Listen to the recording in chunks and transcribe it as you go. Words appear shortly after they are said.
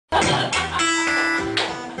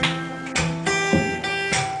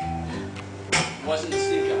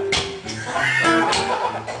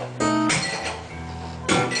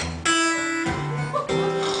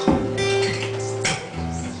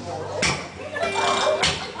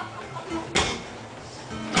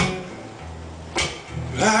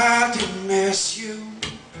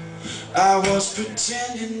just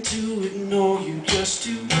pretending to ignore you just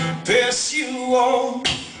to piss you off.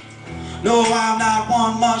 No, I'm not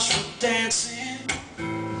one much for dancing.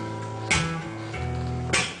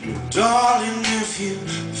 Darling, if you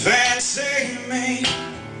fancy me,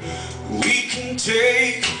 we can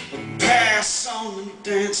take a pass on the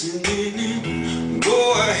dancing in it.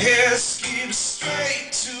 Go ahead, skip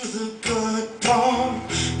straight to the good part.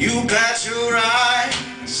 You bat your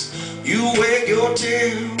eyes, you wag your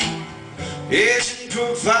tail. Agent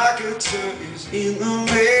provocateur is in the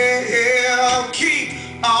mail. Keep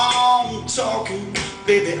on talking,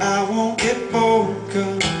 baby, I won't get bored,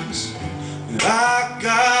 'cause I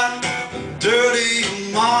got a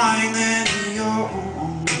dirty mind than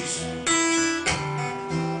yours.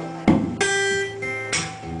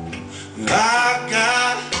 I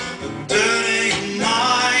got a dirty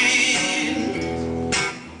mind.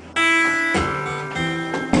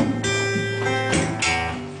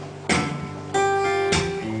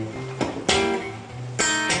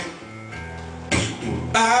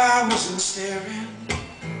 I wasn't staring,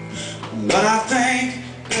 but I think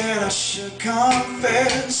that I should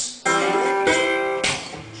confess.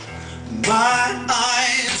 My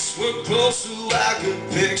eyes were close so I could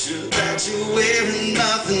picture that you're wearing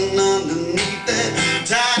nothing underneath that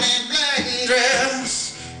tiny black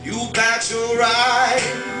dress. You bat your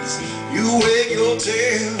eyes, you wag your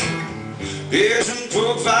tail. Agent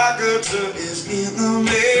provocateur is in the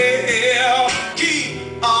mail.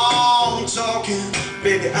 Keep on talking,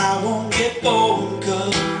 baby, I won't get bored,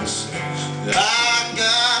 'cause I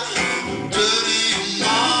got a dirty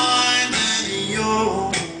mind than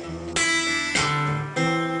yours.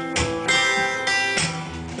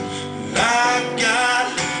 I got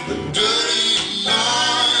a dirty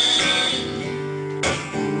mind.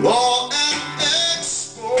 Raw and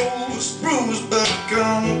exposed, bruised but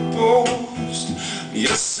composed.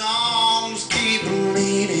 Your songs keep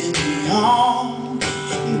leading me on.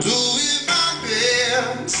 Doing my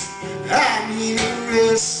best, I need a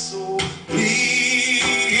rest. So please,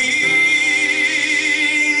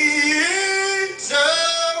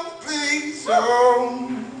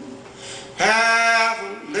 have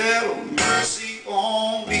a little mercy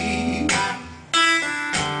on me.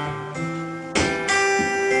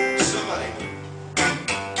 Somebody,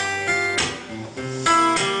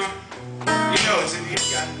 you know it's in here,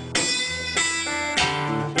 got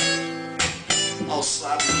all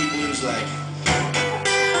sloppy blues like.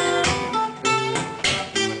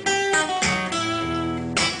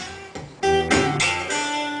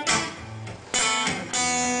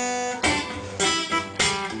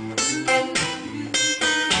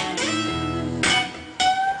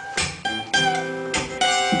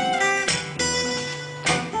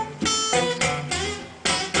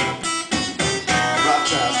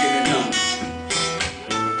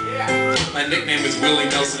 My nickname is Willie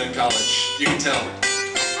Nelson in college. You can tell.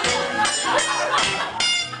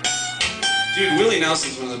 Dude, Willie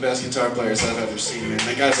Nelson's one of the best guitar players I've ever seen, man.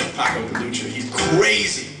 That guy's like Paco de Lucha. He's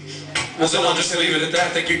crazy. Well, so I'll just leave it at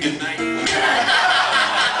that. Thank you. Good night.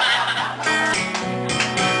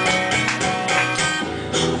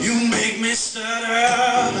 You make me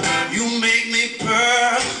stutter, you make me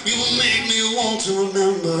purr, you make me want to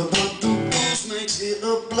remember, but the blues makes it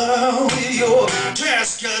a blur. With your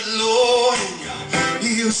dress cut low and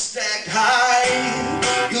you stacked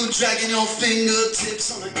high, you're dragging your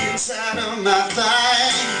fingertips on the inside of my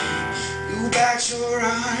thigh. You bat your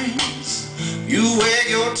eyes, you wag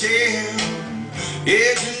your tail.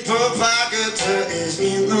 Agent provocateur is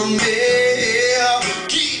in the mail.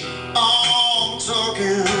 Keep on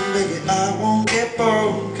talking, baby, I won't get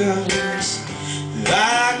bored.